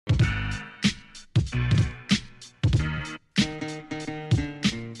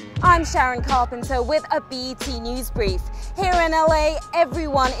I'm Sharon Carpenter with a BET News Brief. Here in LA,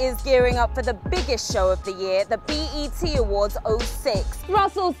 everyone is gearing up for the biggest show of the year, the BET Awards 06.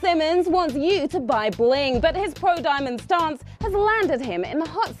 Russell Simmons wants you to buy bling, but his pro-diamond stance has landed him in the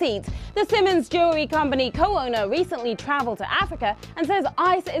hot seat. The Simmons Jewelry Company co-owner recently traveled to Africa and says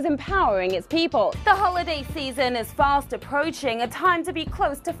ICE is empowering its people. The holiday season is fast approaching, a time to be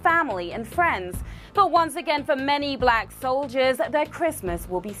close to family and friends. But once again, for many black soldiers, their Christmas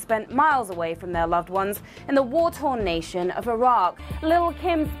will be spent miles away from their loved ones in the war-torn nation of Iraq. Lil'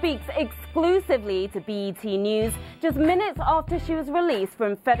 Kim speaks exclusively to BET News just minutes after she was released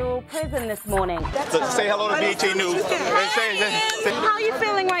from federal prison this morning. Say hello to BET News. How are you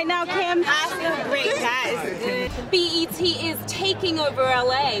feeling right now, Kim? I feel great, guys. BET is taking over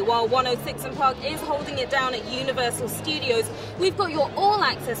LA while 106 & Park is holding it down at Universal Studios. We've got your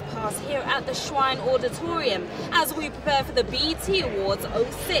all-access pass here at the Shrine Auditorium as we prepare for the BET Awards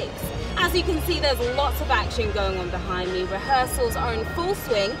 06. As you can see, there's lots of action going on behind me. Rehearsals are in full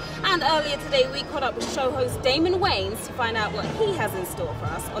swing, and earlier today we caught up with show host Damon Wayans to find out what he has in store for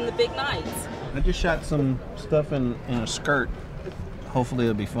us on the big night. I just shot some stuff in a skirt. Hopefully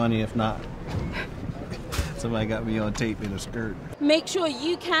it'll be funny. If not, somebody got me on tape in a skirt. Make sure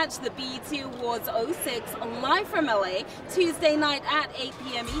you catch the BET Awards 06 live from LA Tuesday night at 8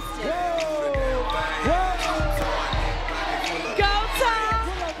 p.m. Eastern. Go Tom!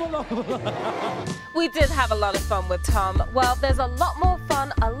 We did have a lot of fun with Tom. Well, there's a lot more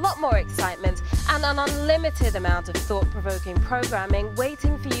fun, a lot more excitement, and an unlimited amount of thought-provoking programming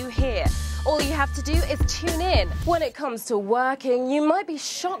waiting for you here. All you have to do is tune in. When it comes to working, you might be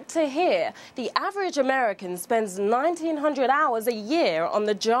shocked to hear the average American spends 1,900 hours a year on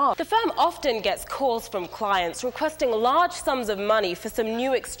the job. The firm often gets calls from clients requesting large sums of money for some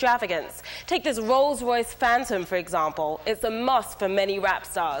new extravagance. Take this Rolls-Royce Phantom, for example. It's a must for many rap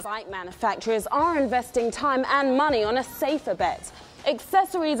stars. Bike manufacturers are investing time and money on a safer bet.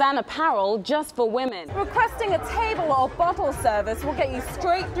 Accessories and apparel just for women. Requesting a table or bottle service will get you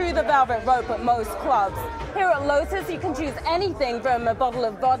straight through the velvet rope at most clubs. Here at Lotus, you can choose anything from a bottle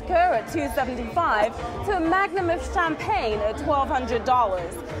of vodka at $275 to a magnum of champagne at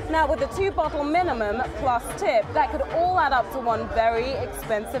 $1,200. Now, with a 2-bottle minimum plus tip, that could all add up to one very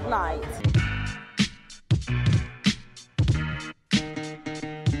expensive night.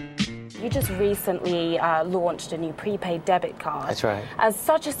 You just recently launched a new prepaid debit card. That's right. As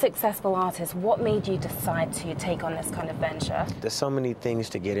such a successful artist, what made you decide to take on this kind of venture? There's so many things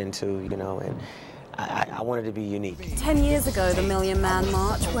to get into, you know, and I wanted to be unique. 10 years ago, the Million Man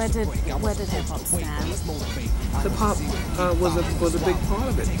March, where did hip-hop stand? Hip-hop was a big part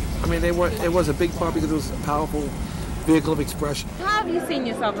of it. I mean, it was a big part because it was a powerful vehicle of expression. How have you seen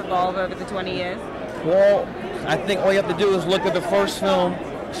yourself evolve over the 20 years? Well, I think all you have to do is look at the first film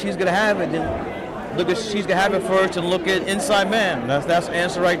She's Gonna Have It, then look at She's Gonna Have It first and look at Inside Man. That's the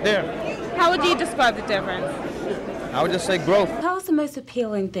answer right there. How would you describe the difference? I would just say growth. Tell us the most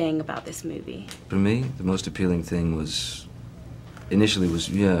appealing thing about this movie. For me, the most appealing thing initially was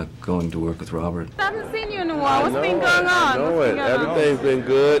going to work with Robert. I haven't seen you in a while. What's been going on? I know it. Everything's been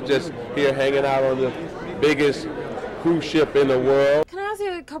good. Just here hanging out on the biggest cruise ship in the world. Can I ask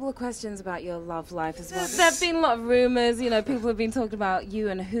you a couple of questions about your love life as well? There have been a lot of rumors, you know, people have been talking about you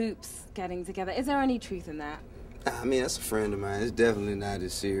and Hoops getting together. Is there any truth in that? I mean, that's a friend of mine. It's definitely not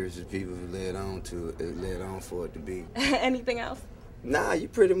as serious as people have led on for it to be. Anything else? Nah, you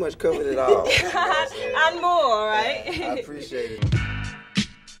pretty much covered it all. And more, right? I appreciate it.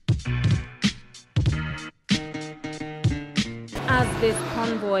 As this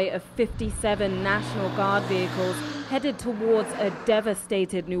convoy of 57 National Guard vehicles headed towards a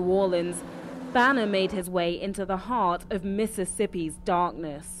devastated New Orleans, Banner made his way into the heart of Mississippi's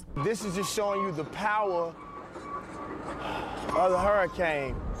darkness. This is just showing you the power of the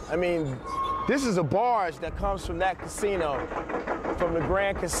hurricane. I mean, this is a barge that comes from that casino, from the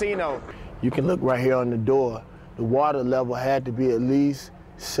Grand Casino. You can look right here on the door. The water level had to be at least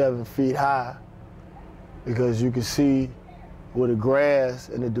 7 feet high because you can see where the grass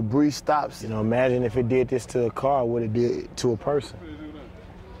and the debris stops. You know, imagine if it did this to a car, what it did to a person.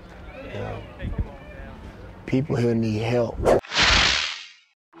 You know, people here need help.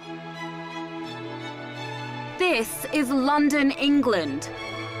 This is London, England.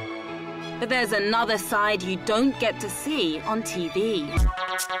 But there's another side you don't get to see on TV.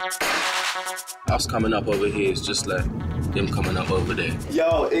 Us coming up over here is just like them coming up over there.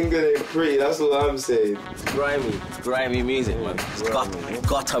 Yo, England ain't free, that's what I'm saying. Grimy music, man. It's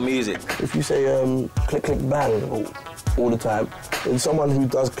gutter music. If you say click, click, bang all the time, then someone who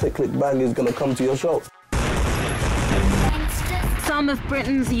does click, click, bang is gonna come to your show. Some of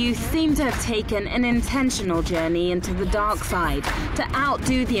Britain's youth seem to have taken an intentional journey into the dark side to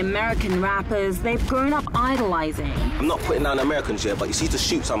outdo the American rappers they've grown up idolizing. I'm not putting down Americans here, but you see, to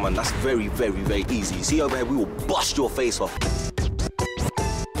shoot someone, that's very, very, very easy. You see over here, we will bust your face off.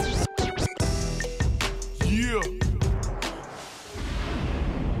 Yeah.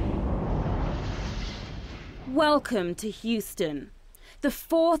 Welcome to Houston, the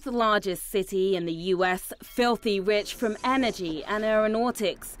fourth largest city in the US, filthy rich from energy and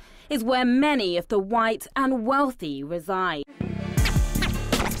aeronautics, is where many of the white and wealthy reside.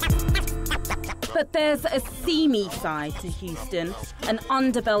 But there's a seamy side to Houston, an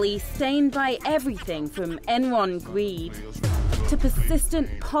underbelly stained by everything from Enron greed to persistent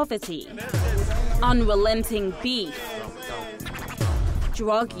poverty, unrelenting beef,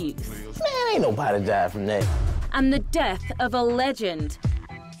 drug use. Man, ain't nobody died from that. And the death of a legend,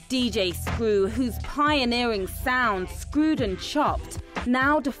 DJ Screw, whose pioneering sound, Screwed and Chopped,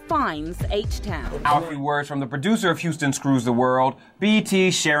 now defines H-Town. Now a few words from the producer of Houston Screws the World, BT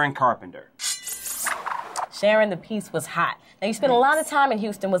Sharon Carpenter. Sharon, the piece was hot. Now, you spent a lot of time in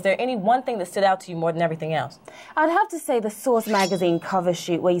Houston. Was there any one thing that stood out to you more than everything else? I'd have to say the Source magazine cover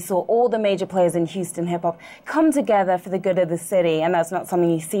shoot, where you saw all the major players in Houston hip-hop come together for the good of the city, and that's not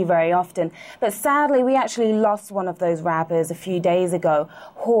something you see very often. But sadly, we actually lost one of those rappers a few days ago,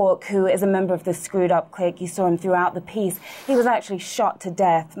 Hawk, who is a member of the Screwed Up clique. You saw him throughout the piece. He was actually shot to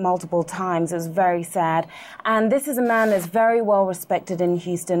death multiple times. It was very sad. And this is a man that's very well respected in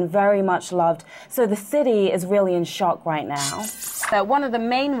Houston, very much loved. So the city is really in shock right now. One of the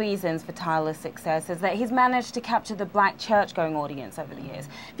main reasons for Tyler's success is that he's managed to capture the black church-going audience over the years.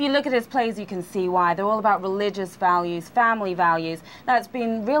 If you look at his plays, you can see why. They're all about religious values, family values. That's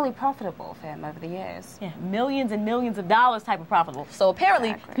been really profitable for him over the years. Yeah, millions and millions of dollars type of profitable. So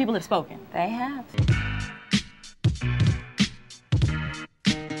apparently, people have spoken. They have.